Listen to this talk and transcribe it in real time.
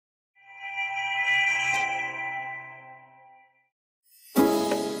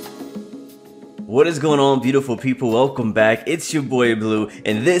What is going on, beautiful people? Welcome back. It's your boy Blue,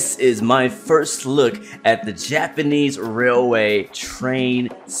 and this is my first look at the Japanese railway train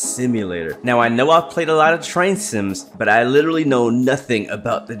simulator. Now, I know I've played a lot of train sims, but I literally know nothing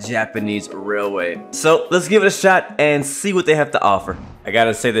about the Japanese railway. So let's give it a shot and see what they have to offer. I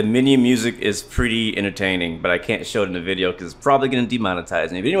gotta say, the menu music is pretty entertaining, but I can't show it in the video because it's probably gonna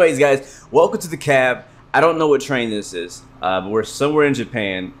demonetize me. But anyways, guys, welcome to the cab. I don't know what train this is, but we're somewhere in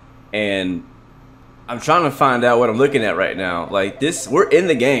Japan, and I'm trying to find out what I'm looking at right now. Like this, we're in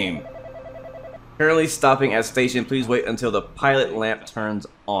the game. Currently stopping at station. Please wait until the pilot lamp turns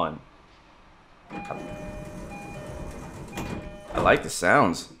on. I like the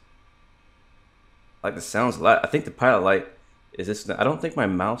sounds. I like the sounds a lot. I think the pilot light is this. I don't think my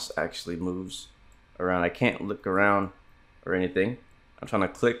mouse actually moves around. I can't look around or anything. I'm trying to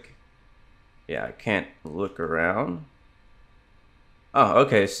click. Yeah, I can't look around. Oh,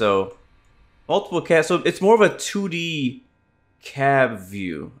 okay, so multiple cabs. So it's more of a 2D cab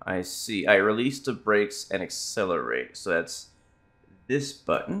view. I see. I release the brakes and accelerate. So that's this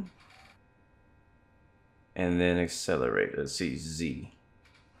button. And then accelerate. Let's see, Z.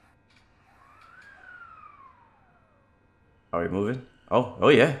 Are we moving? Oh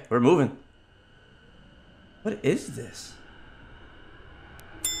yeah, we're moving. What is this?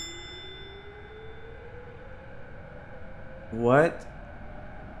 What?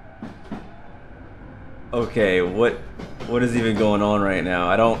 Okay, what is even going on right now?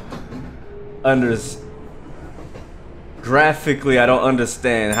 I don't understand. Graphically, I don't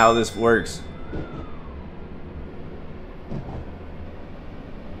understand how this works.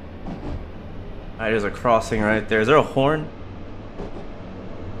 Alright, there's a crossing right there. Is there a horn?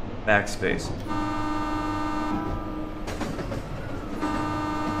 Backspace.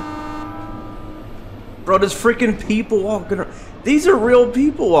 Bro, there's freaking people walking around. These are real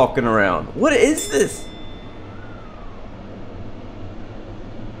people walking around. What is this?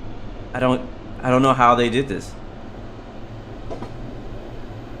 I don't know how they did this.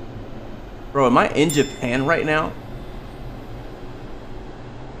 Bro, am I in Japan right now?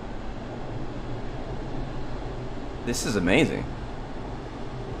 This is amazing.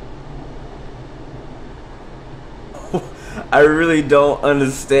 I really don't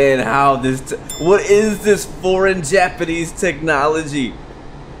understand how this. What is this foreign Japanese technology?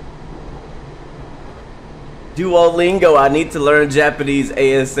 Duolingo, I need to learn Japanese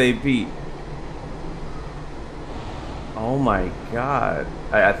ASAP. Oh my god.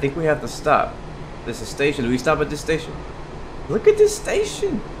 I think we have to stop. This is a station. Do we stop at this station? Look at this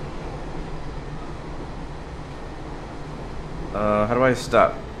station. How do I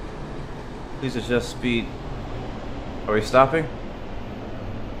stop? Please adjust speed. Are we stopping?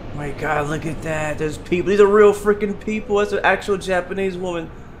 Oh my god, look at that. There's people. These are real freaking people. That's an actual Japanese woman.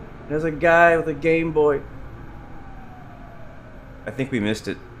 There's a guy with a Game Boy. I think we missed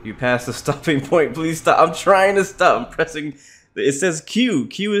it. You passed the stopping point. Please stop. I'm trying to stop. I'm pressing. It says Q.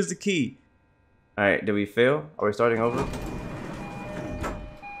 Q is the key. Alright, did we fail? Are we starting over?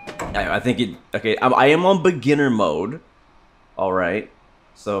 I think it. Okay, I am on beginner mode. Alright.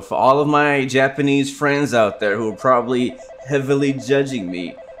 So for all of my Japanese friends out there who are probably heavily judging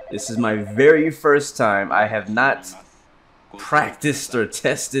me, this is my very first time. I have not practiced or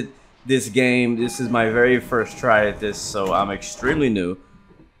tested this game. This is my very first try at this, so I'm extremely new.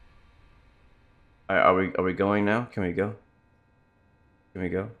 Are we going now? Can we go? Can we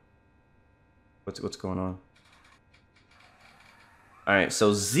go? What's going on? Alright,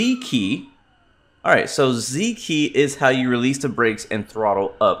 so Z key. Alright, so Z key is how you release the brakes and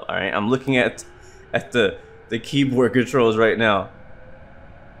throttle up. Alright, I'm looking at the keyboard controls right now.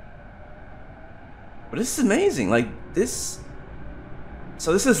 But this is amazing. Like this.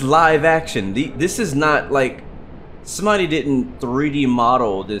 So this is live action. This is not like somebody didn't 3D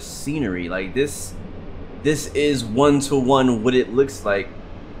model this scenery. Like this is one-to-one what it looks like.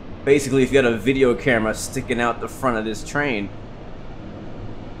 Basically, if you got a video camera sticking out the front of this train,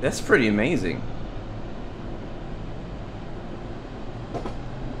 that's pretty amazing.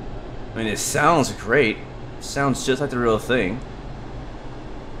 I mean, it sounds great. It sounds just like the real thing.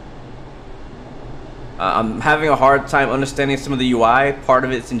 I'm having a hard time understanding some of the UI. Part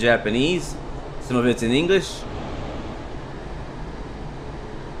of it's in Japanese, some of it's in English.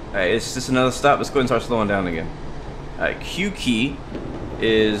 Alright, it's just another stop. Let's go ahead and start slowing down again. Alright, Q key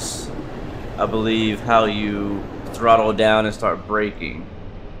is, I believe, how you throttle down and start braking.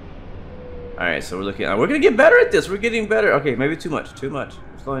 Alright, so we're gonna get better at this. We're getting better. Okay, maybe too much. We're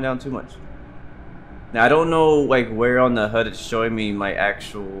slowing down too much. Now I don't know like where on the HUD it's showing me my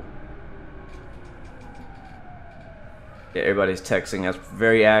actual. Yeah, everybody's texting. That's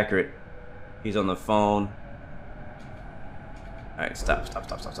very accurate. He's on the phone. All right, stop.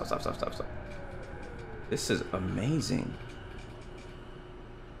 This is amazing.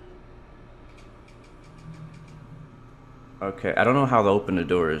 Okay, I don't know how to open the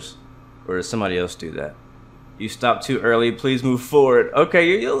doors. Or does somebody else do that? You stopped too early, please move forward.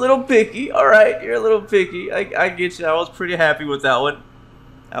 Okay, you're a little picky. Alright, you're a little picky. I get you. I was pretty happy with that one.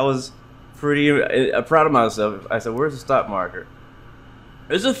 I was pretty proud of myself. I said, where's the stop marker?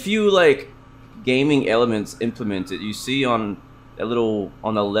 There's a few like gaming elements implemented. You see on that little,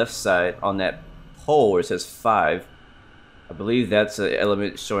 on the left side, on that pole where it says 5. I believe that's an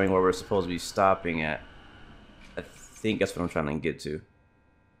element showing where we're supposed to be stopping at. I think that's what I'm trying to get to.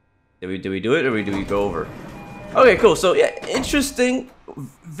 Did we do it, or do we go over? Okay, cool. So yeah, interesting,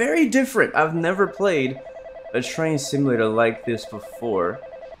 very different. I've never played a train simulator like this before.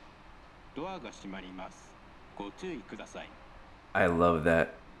 I love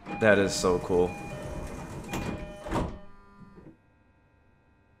that. That is so cool.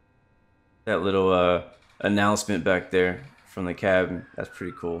 That little announcement back there from the cabin. That's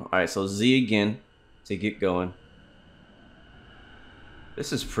pretty cool. All right, so Z again to get going.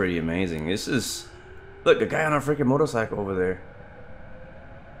 This is pretty amazing. This is, look, a guy on a freaking motorcycle over there.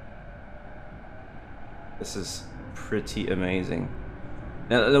 This is pretty amazing.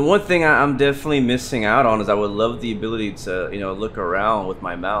 Now, the one thing I'm definitely missing out on is I would love the ability to, you know, look around with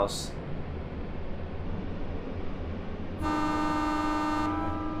my mouse.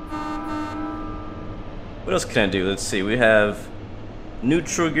 What else can I do? Let's see. We have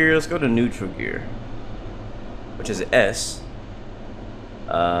neutral gear. Let's go to neutral gear, which is S.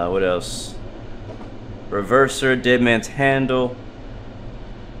 What else? Reverser, dead man's handle.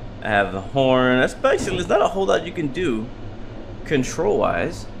 I have the horn. That's basically, there's not a whole lot you can do control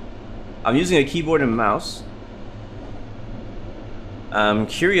wise. I'm using a keyboard and mouse. I'm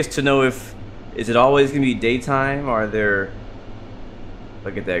curious to know if, is it always gonna be daytime, or are there,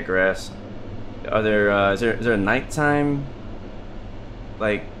 look at that grass, are there is there a nighttime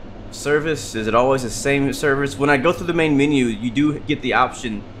like service? Is it always the same service? When I go through the main menu, you do get the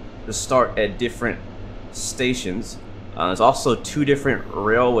option to start at different stations. There's also 2 different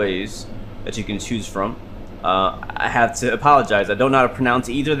railways that you can choose from. I have to apologize, I don't know how to pronounce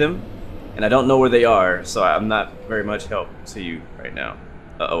either of them, and I don't know where they are, so I'm not very much help to you right now.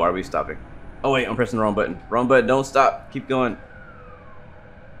 Uh-oh, are we stopping? Oh wait, I'm pressing the wrong button. Wrong button, don't stop, keep going.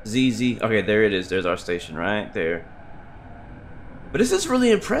 ZZ, okay, there it is, there's our station right there. But this is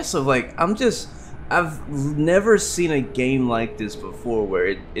really impressive. Like, I've never seen a game like this before,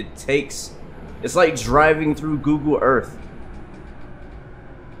 where it takes, it's like driving through Google Earth.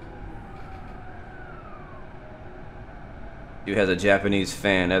 Dude has a Japanese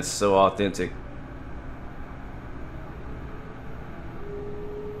fan. That's so authentic.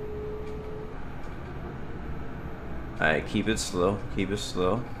 Alright, keep it slow. Keep it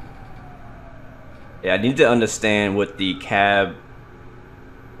slow. Yeah, I need to understand what the cab,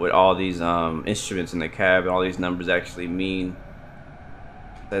 what all these instruments in the cab and all these numbers actually mean.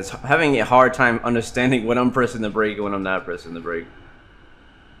 That's having a hard time understanding when I'm pressing the brake and when I'm not pressing the brake.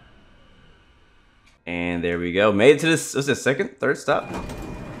 And there we go. Made it to this, what's this, third stop?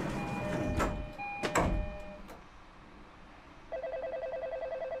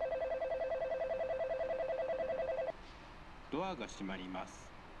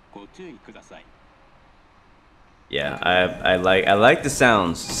 Yeah, I like the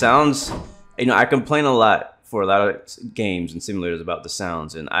sounds. Sounds, you know, I complain a lot for a lot of games and simulators about the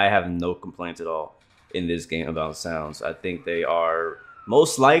sounds, and I have no complaints at all in this game about sounds. I think they are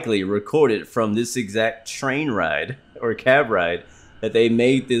most likely recorded from this exact train ride or cab ride that they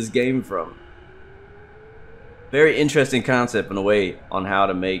made this game from. Very interesting concept in a way on how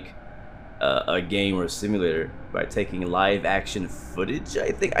to make a game or a simulator by taking live action footage.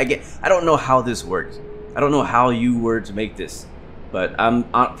 I don't know how this works. I don't know how you were to make this, but I'm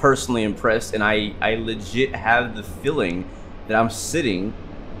personally impressed, and I legit have the feeling that I'm sitting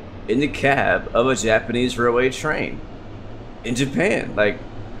in the cab of a Japanese railway train in Japan. Like,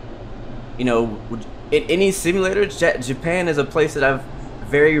 you know, in any simulator, Japan is a place that I've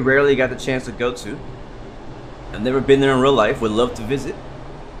very rarely got the chance to go to. I've never been there in real life, would love to visit,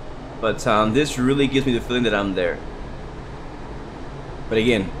 but this really gives me the feeling that I'm there. But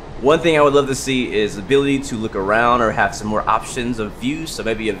again, one thing I would love to see is the ability to look around or have some more options of views. So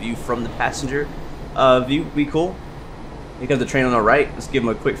maybe a view from the passenger view would be cool. Here comes the train on the right. Let's give him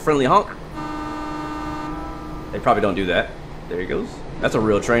a quick friendly honk. They probably don't do that. There he goes. That's a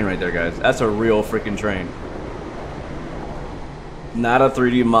real train right there, guys. That's a real freaking train. Not a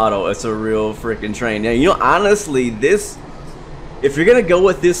 3D model. It's a real freaking train. Now, you know, honestly, this if you're gonna go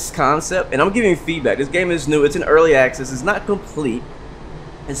with this concept, and I'm giving feedback, this game is new, it's in early access, it's not complete,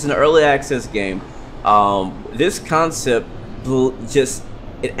 it's an early access game. This concept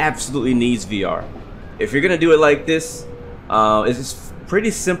it absolutely needs VR. If you're gonna do it like this, it's just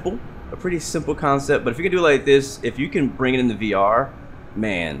pretty simple, a pretty simple concept, but if you're gonna do it like this, if you can bring it into VR,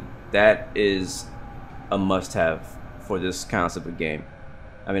 man, that is a must-have for this concept of game.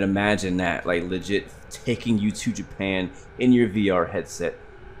 I mean, imagine that, like, legit taking you to Japan in your VR headset.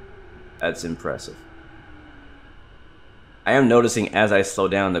 That's impressive. I am noticing as I slow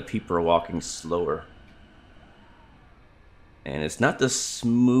down, the people are walking slower. And it's not the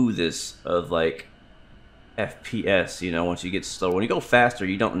smoothest of, like, FPS, you know, once you get slower. When you go faster,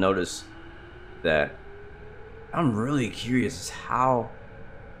 you don't notice that. I'm really curious how...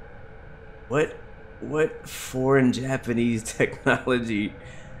 What foreign Japanese technology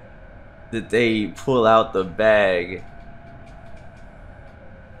did they pull out the bag?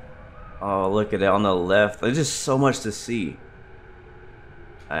 Oh, look at it on the left. There's just so much to see.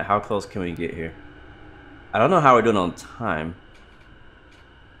 How close can we get here? I don't know how we're doing on time.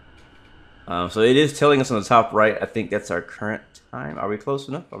 So it is telling us on the top right. I think that's our current time. Are we close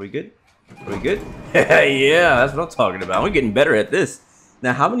enough? Are we good? Are we good? Yeah, that's what I'm talking about. We're getting better at this.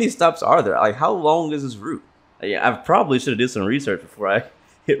 Now, how many stops are there? Like, how long is this route? Yeah, I probably should have did some research before I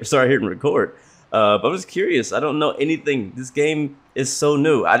started hitting record. But I'm just curious. I don't know anything. This game is so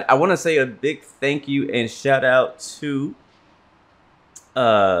new. I want to say a big thank you and shout out to...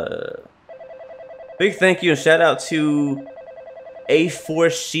 big thank you and shout out to A4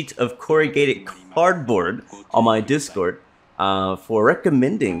 sheet of corrugated cardboard on my Discord for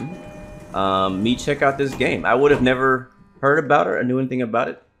recommending me check out this game. I would have never heard about it or knew anything about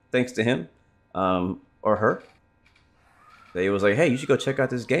it thanks to him or her. They was like, hey, you should go check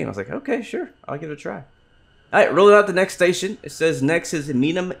out this game. I was like, okay, sure, I'll give it a try. All right, rolling out the next station. It says next is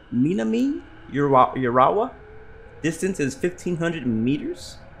Minami Urawa. Distance is 1,500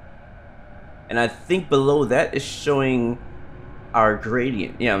 meters. And I think below that is showing our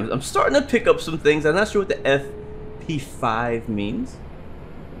gradient. Yeah, I'm starting to pick up some things. I'm not sure what the FP5 means.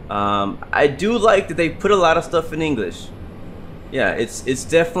 I do like that they put a lot of stuff in English. Yeah, it's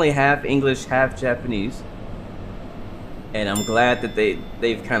definitely half English, half Japanese. And I'm glad that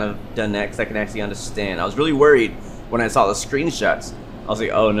they've kind of done that because I can actually understand. I was really worried when I saw the screenshots. I was like,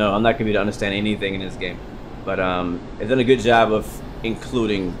 oh no, I'm not going to be able to understand anything in this game. But they've done a good job of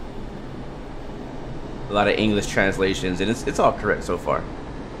including a lot of English translations, and it's all correct so far.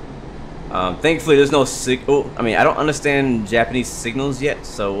 Thankfully, there's no I mean, I don't understand Japanese signals yet,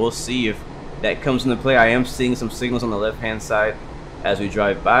 so we'll see if that comes into play. I am seeing some signals on the left-hand side as we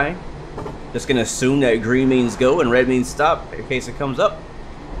drive by. Just gonna assume that green means go and red means stop in case it comes up.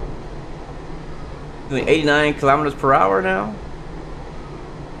 Doing 89 kilometers per hour now.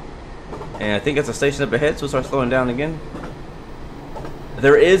 And I think that's a station up ahead, so we'll start slowing down again.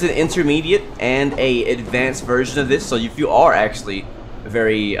 There is an intermediate and a advanced version of this, so if you are actually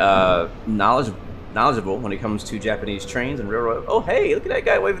very knowledgeable when it comes to Japanese trains and railroad. Oh, hey, look at that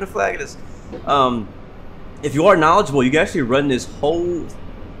guy waving a flag at us. If you are knowledgeable, you can actually run this whole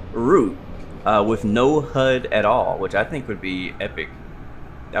route with no HUD at all, which I think would be epic.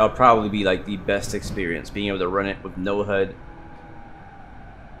 That would probably be like the best experience, being able to run it with no HUD.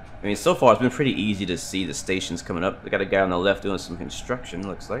 I mean, so far it's been pretty easy to see the stations coming up. We got a guy on the left doing some construction,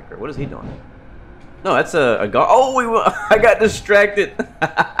 looks like. Or what is he doing? No, that's a guard. Oh, I got distracted.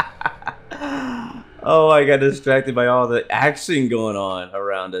 Oh, I got distracted by all the action going on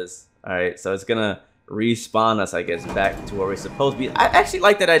around us. All right, so it's gonna respawn us, I guess, back to where we're supposed to be. I actually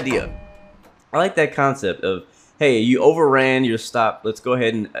like that idea. I like that concept of, hey, you overran your stop. Let's go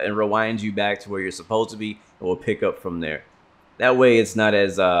ahead and rewind you back to where you're supposed to be, and we'll pick up from there. That way, it's not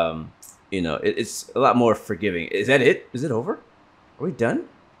as, you know, it's a lot more forgiving. Is that it? Is it over? Are we done?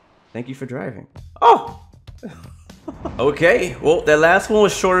 Thank you for driving. Oh! Okay, well, that last one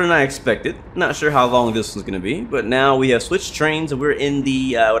was shorter than I expected. Not sure how long this one's going to be, but now we have switched trains, and we're in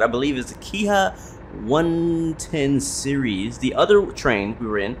the, what I believe is the Kiha 110 series. The other train we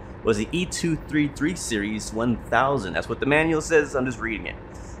were in was the E233 series 1000. That's what the manual says. I'm just reading it.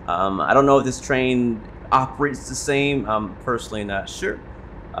 I don't know if this train operates the same. I'm personally not sure.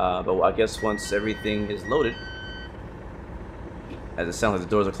 But I guess once everything is loaded, as it sounds like the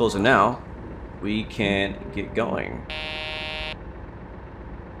doors are closing now, we can get going.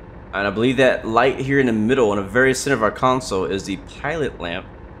 And I believe that light here in the middle, in the very center of our console, is the pilot lamp.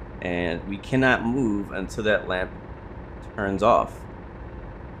 And we cannot move until that lamp turns off.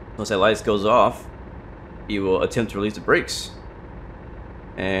 Once that light goes off, you will attempt to release the brakes.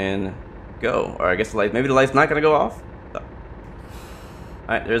 And go. Or I guess the light, maybe the light's not going to go off.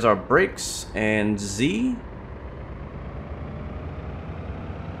 Alright, there's our brakes and Z.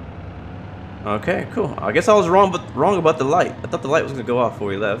 Okay, cool. I guess I was wrong about the light. I thought the light was gonna go off before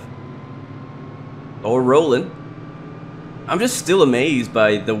we left. Oh, we're rolling. I'm just still amazed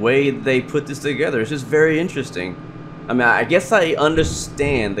by the way they put this together. It's just very interesting. I mean, I guess I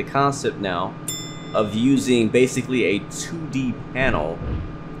understand the concept now of using basically a 2D panel,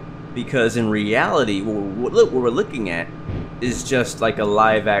 because in reality, what we're looking at is just like a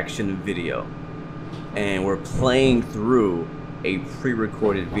live action video, and we're playing through a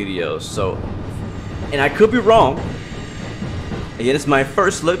pre-recorded video. So, and I could be wrong. Again, it's my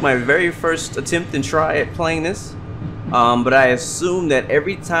first look, my very first attempt and try at playing this. But I assume that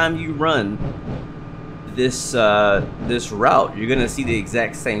every time you run this this route, you're gonna see the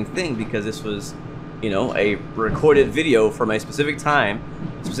exact same thing, because this was, you know, a recorded video from a specific time,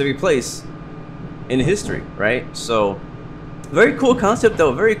 specific place in history, right? So, very cool concept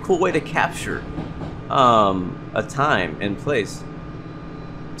though, very cool way to capture a time and place.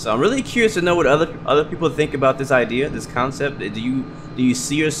 So I'm really curious to know what other people think about this idea, this concept. Do you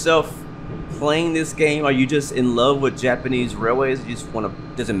see yourself playing this game? Are you just in love with Japanese railways? You just want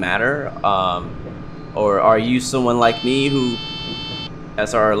to, doesn't matter? Or are you someone like me who,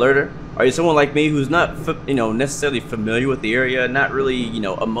 that's our alerter, are you someone like me who's not, you know, necessarily familiar with the area, not really, you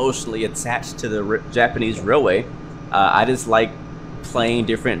know, emotionally attached to the Japanese railway? I just like playing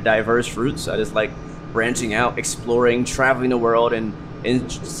different diverse routes. I just like branching out, exploring, traveling the world, and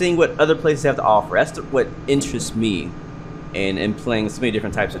seeing what other places have to offer. That's what interests me in playing so many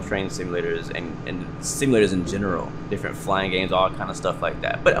different types of train simulators and simulators in general, different flying games, all kind of stuff like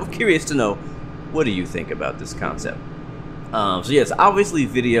that. But I'm curious to know, what do you think about this concept? So yes, obviously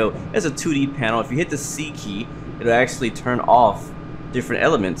video is a 2D panel. If you hit the C key, it'll actually turn off different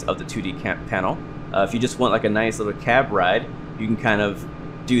elements of the 2D panel. If you just want like a nice little cab ride, you can kind of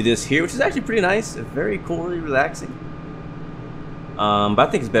do this here, which is actually pretty nice, very cool, really relaxing. But I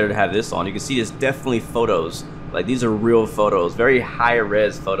think it's better to have this on. You can see there's definitely photos. Like, these are real photos, very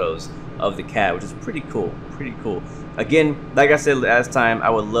high-res photos of the cab, which is pretty cool, pretty cool. Again, like I said last time, I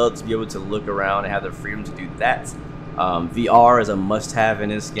would love to be able to look around and have the freedom to do that. VR is a must-have in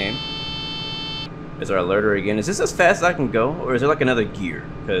this game. There's our alerter again. Is this as fast as I can go, or is there like another gear?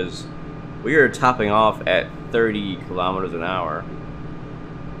 Because we are topping off at 30 kilometers an hour.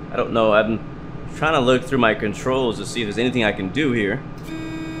 I don't know. I'm trying to look through my controls to see if there's anything I can do here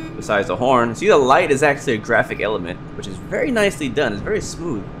besides the horn. See, the light is actually a graphic element, which is very nicely done. It's very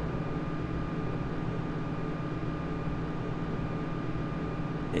smooth.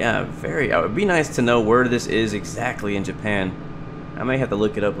 Yeah, very. It would be nice to know where this is exactly in Japan. I may have to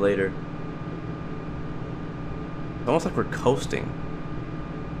look it up later. It's almost like we're coasting.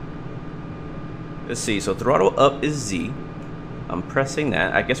 Let's see. So throttle up is Z. I'm pressing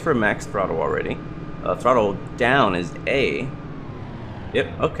that. I guess we're max throttle already. Throttle down is A.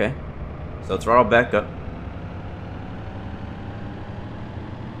 Yep, okay. So throttle back up.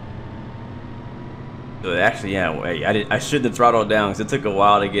 So actually, yeah, I shouldn't have throttled down because it took a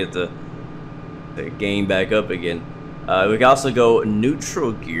while to get the game back up again. We can also go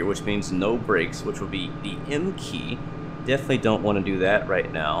neutral gear, which means no brakes, which will be the M key. Definitely don't want to do that right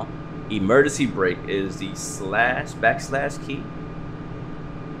now. Emergency brake is the backslash key.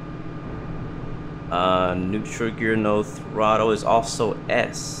 Neutral gear, no throttle is also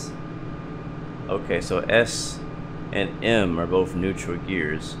S. Okay, so S and M are both neutral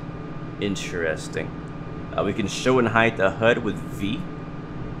gears. Interesting. We can show and hide the HUD with V.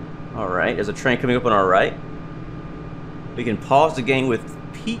 Alright, there's a train coming up on our right. We can pause the game with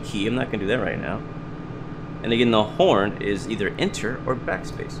P key. I'm not going to do that right now. And again, the horn is either enter or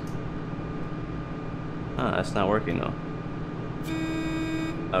backspace. That's not working though.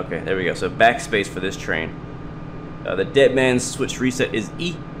 Okay, there we go. So backspace for this train. The dead man's switch reset is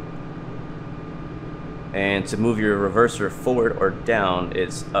E. And to move your reverser forward or down,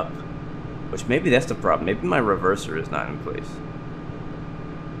 it's up. Which maybe that's the problem. Maybe my reverser is not in place.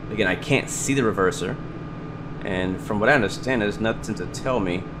 Again, I can't see the reverser. And from what I understand, there's nothing to tell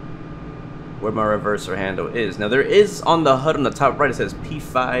me where my reverser handle is. Now there is on the HUD on the top right, it says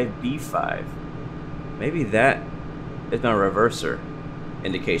P5, B5. Maybe that is my reverser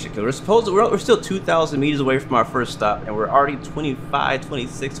indication. Because we're still 2,000 meters away from our first stop, and we're already 25,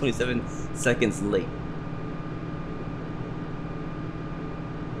 26, 27 seconds late.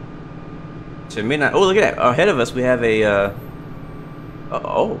 So it may not. Oh, look at that! Ahead of us, we have a.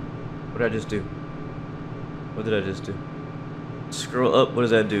 Oh, what did I just do? What did I just do? Scroll up. What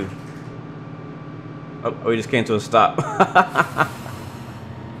does that do? Oh, we just came to a stop.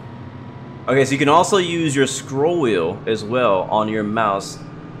 Okay, so you can also use your scroll wheel as well on your mouse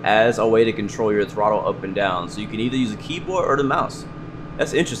as a way to control your throttle up and down. So you can either use a keyboard or the mouse.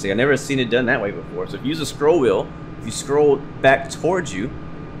 That's interesting. I've never seen it done that way before. So if you use a scroll wheel, if you scroll back towards you,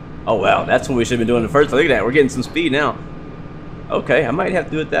 oh wow, that's what we should have been doing in the first place. Look at that, we're getting some speed now. Okay, I might have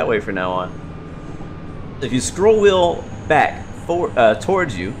to do it that way from now on. If you scroll wheel back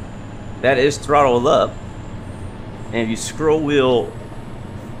towards you, that is throttle up. And if you scroll wheel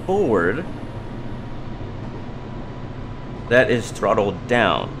forward, that is throttle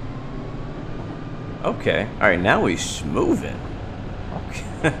down. Okay, all right, now we moving.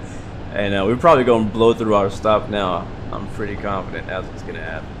 Okay, and we're probably gonna blow through our stop now. I'm pretty confident that's what's gonna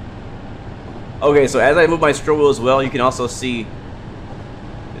happen. Okay, so as I move my scroll wheel as well, you can also see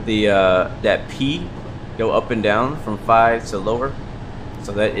the that P go up and down from 5 to lower.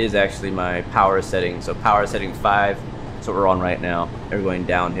 So that is actually my power setting. So power setting 5. That's what we're on right now. And we're going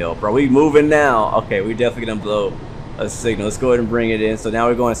downhill. Bro, we moving now. Okay, we definitely gonna blow a signal. Let's go ahead and bring it in. So now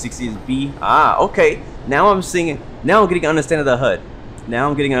we're going to 60 B. Ah, okay. Now I'm seeing. Now I'm getting an understanding of the HUD. Now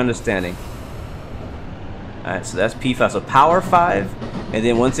I'm getting an understanding. All right, so that's P5. So power 5, and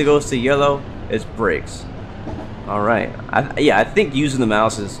then once it goes to yellow, it's brakes. All right. Yeah, I think using the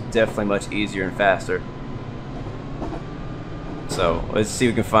mouse is definitely much easier and faster. So let's see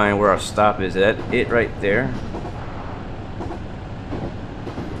if we can find where our stop is. Is that it right there?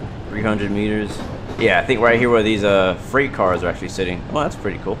 300 meters. Yeah, I think right here where these freight cars are actually sitting. Well, that's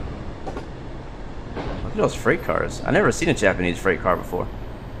pretty cool. Look at those freight cars. I've never seen a Japanese freight car before.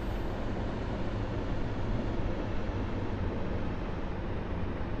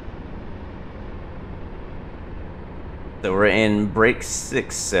 So we're in brake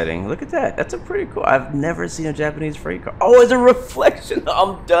 6 setting. Look at that. That's a pretty cool. I've never seen a Japanese freight car. Oh, it's a reflection.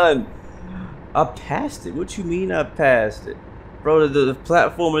 I'm done. I passed it. What you mean I passed it? Bro, the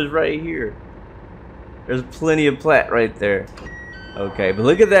platform is right here. There's plenty of plat right there. Okay, but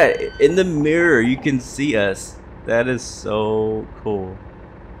look at that. In the mirror, you can see us. That is so cool.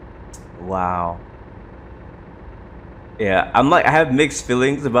 Wow. Yeah, I have mixed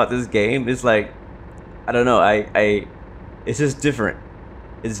feelings about this game. It's like, I don't know. It's just different.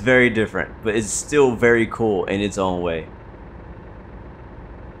 It's very different, but it's still very cool in its own way.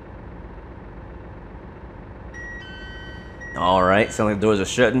 All right, sounds like the doors are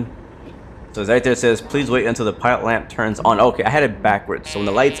shutting. So right there it says, please wait until the pilot lamp turns on. Okay, I had it backwards. So when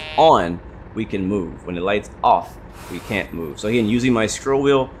the light's on, we can move. When the light's off, we can't move. So again, using my scroll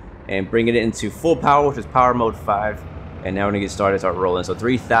wheel and bringing it into full power, which is power mode 5. And now we're gonna get started, start rolling. So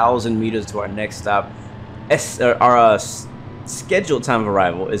 3,000 meters to our next stop. Our scheduled time of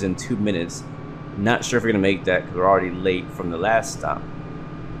arrival is in 2 minutes. Not sure if we're gonna make that because we're already late from the last stop.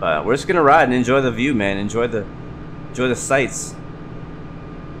 But we're just gonna ride and enjoy the view, man. Enjoy the sights.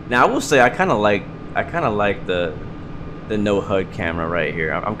 Now I will say I kind of like the no HUD camera right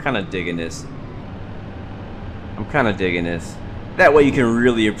here. I'm kind of digging this. I'm kind of digging this. That way you can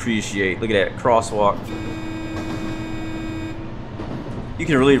really appreciate. Look at that crosswalk. You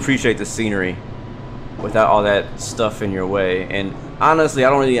can really appreciate the scenery without all that stuff in your way. And honestly, I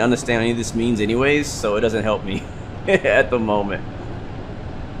don't really understand what any of this means anyways, so it doesn't help me at the moment.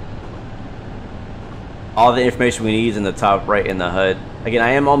 All the information we need is in the top right in the HUD. Again,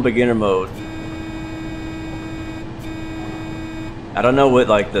 I am on beginner mode. I don't know what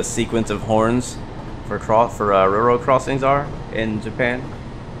like the sequence of horns for railroad crossings are in Japan.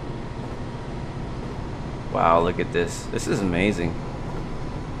 Wow, look at this. This is amazing.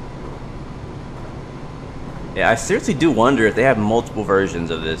 Yeah, I seriously do wonder if they have multiple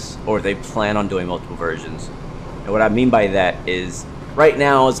versions of this, or if they plan on doing multiple versions. And what I mean by that is, right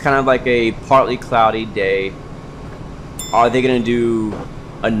now it's kind of like a partly cloudy day. Are they gonna do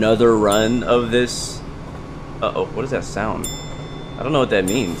another run of this? Uh-oh, what does that sound? I don't know what that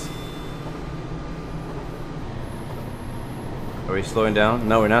means. Are we slowing down?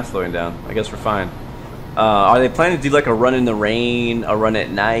 No, we're not slowing down. I guess we're fine. Are they planning to do like a run in the rain, a run at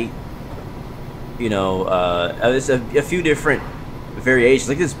night? You know, there's a few different variations.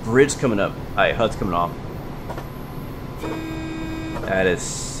 Like this bridge coming up. Alright, HUD's coming off. That is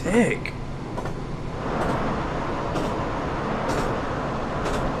sick.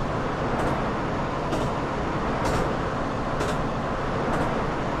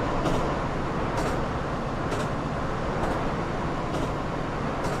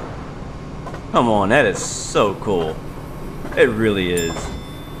 Come on, that is so cool. It really is.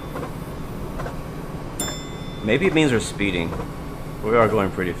 Maybe it means we're speeding. We are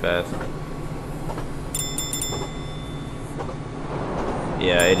going pretty fast.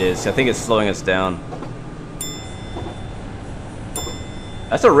 Yeah, it is. I think it's slowing us down.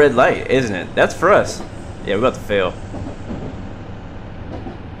 That's a red light, isn't it? That's for us. Yeah, we're about to fail.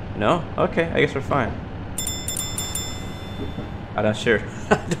 No? Okay, I guess we're fine. I'm not sure.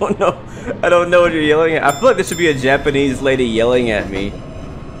 I don't know. I don't know what you're yelling at. I feel like there should be a Japanese lady yelling at me.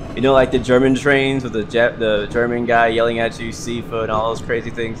 You know, like the German trains with the German guy yelling at you, Sifa, and all those crazy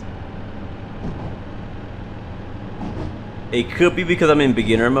things. It could be because I'm in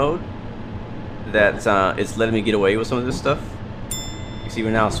beginner mode that it's letting me get away with some of this stuff. You see,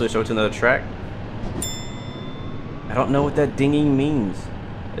 we're now switched over to another track. I don't know what that dinging means.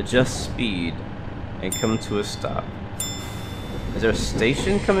 Adjust speed and come to a stop. Is there a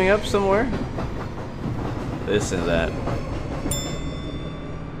station coming up somewhere? Listen to that.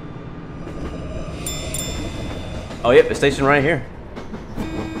 Oh, yep, a station right here.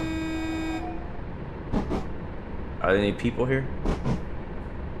 Are there any people here?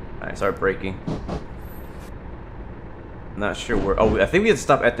 Alright, start braking. I'm not sure where. Oh, I think we had to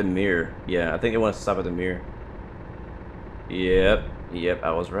stop at the mirror. Yeah, I think they want us to stop at the mirror. Yep,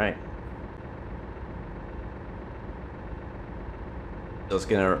 I was right. So it's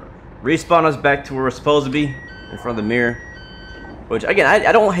gonna respawn us back to where we're supposed to be, in front of the mirror. Which, again,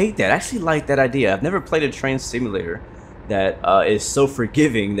 I don't hate that. I actually like that idea. I've never played a train simulator that is so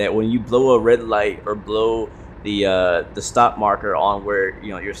forgiving that when you blow a red light or blow the stop marker on where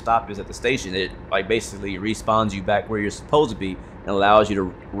your stop is at the station, it like basically respawns you back where you're supposed to be and allows you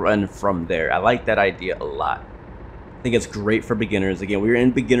to run from there. I like that idea a lot. I think it's great for beginners. Again, we're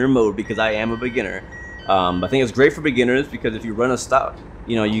in beginner mode because I am a beginner. I think it's great for beginners because if you run a stop,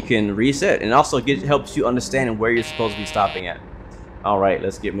 you can reset, and also helps you understand where you're supposed to be stopping at. All right,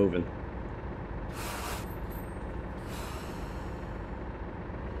 let's get moving.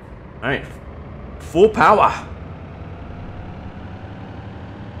 All right, full power.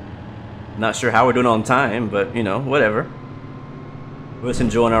 Not sure how we're doing on time, but whatever. We're just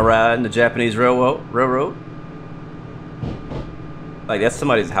enjoying our ride in the Japanese railroad. Like, that's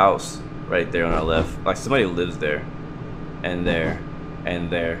somebody's house right there on our left. Like, somebody lives there, and there,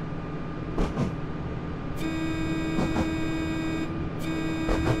 and there.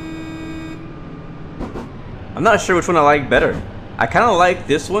 I'm not sure which one I like better. I kind of like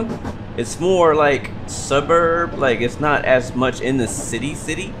this one. It's more like suburb, like it's not as much in the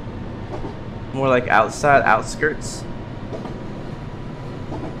city. More like outside, outskirts.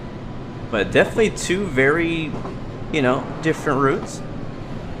 But definitely two very, different routes.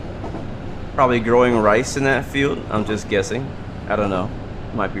 Probably growing rice in that field. I'm just guessing. I don't know.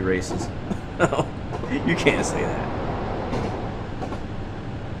 Might be racist. You can't say that.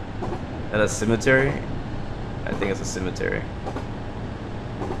 At a cemetery? I think it's a cemetery.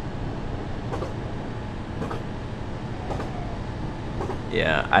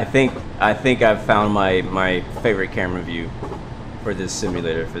 Yeah, I think I've found my favorite camera view for this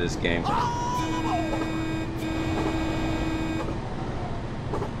simulator, for this game.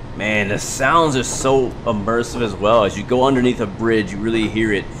 Man, the sounds are so immersive as well. As you go underneath a bridge, you really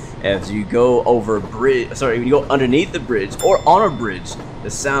hear it. As you go over a bridge, sorry, when you go underneath the bridge or on a bridge, the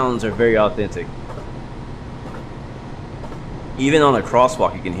sounds are very authentic. Even on a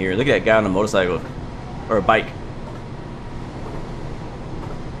crosswalk, you can hear it. Look at that guy on a motorcycle or a bike.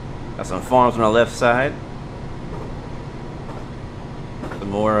 Got some farms on our left side. Some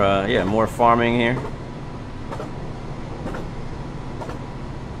more, yeah, more farming here.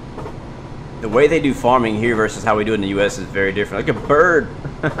 The way they do farming here versus how we do it in the US is very different. Like a bird.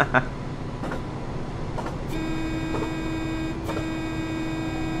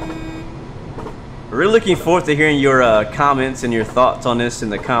 We're really looking forward to hearing your comments and your thoughts on this in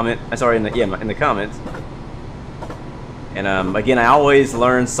the in the comments. And again, I always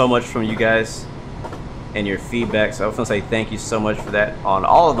learn so much from you guys and your feedback, so I was gonna say thank you so much for that on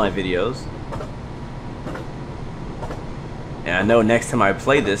all of my videos. And I know next time I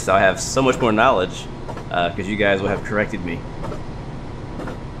play this, I'll have so much more knowledge because you guys will have corrected me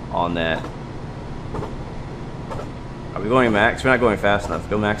on that. Are we going max? We're not going fast enough.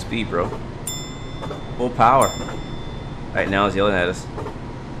 Go max speed, bro. Full power. Alright, now it's yelling at us.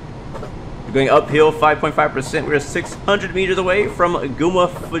 We're going uphill 5.5%. We're 600 meters away from Guma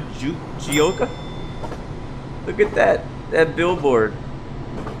Fujioka. Look at that billboard.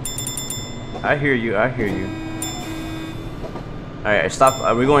 I hear you, I hear you. Alright, stop.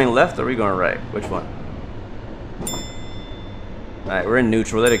 Are we going left or are we going right? Which one? Alright, we're in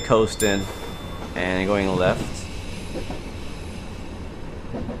neutral. Let it coast in. And going left.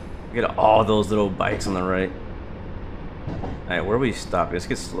 Look at all those little bikes on the right. Alright, where are we stopping? Let's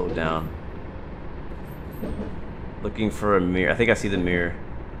get slowed down. Looking for a mirror. I think I see the mirror.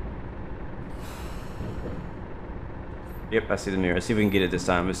 Yep, I see the mirror. Let's see if we can get it this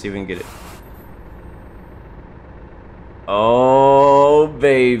time. Let's see if we can get it. Oh,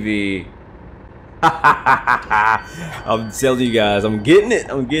 baby. I'm telling you guys, I'm getting it.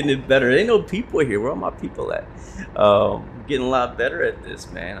 I'm getting it better. There ain't no people here. Where are my people at? I'm getting a lot better at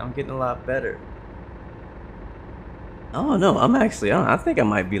this, man. I'm getting a lot better. Oh no, I think I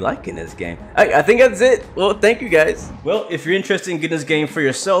might be liking this game. I think that's it. Well, thank you guys. Well, if you're interested in getting this game for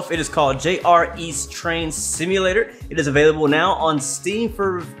yourself, it is called JR East Train Simulator. It is available now on Steam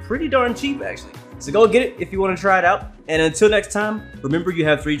for pretty darn cheap, actually. So go get it if you want to try it out. And until next time, remember you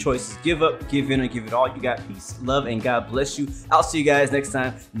have 3 choices. Give up, give in, or give it all you got. Peace, love, and God bless you. I'll see you guys next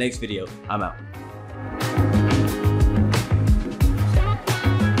time, next video. I'm out.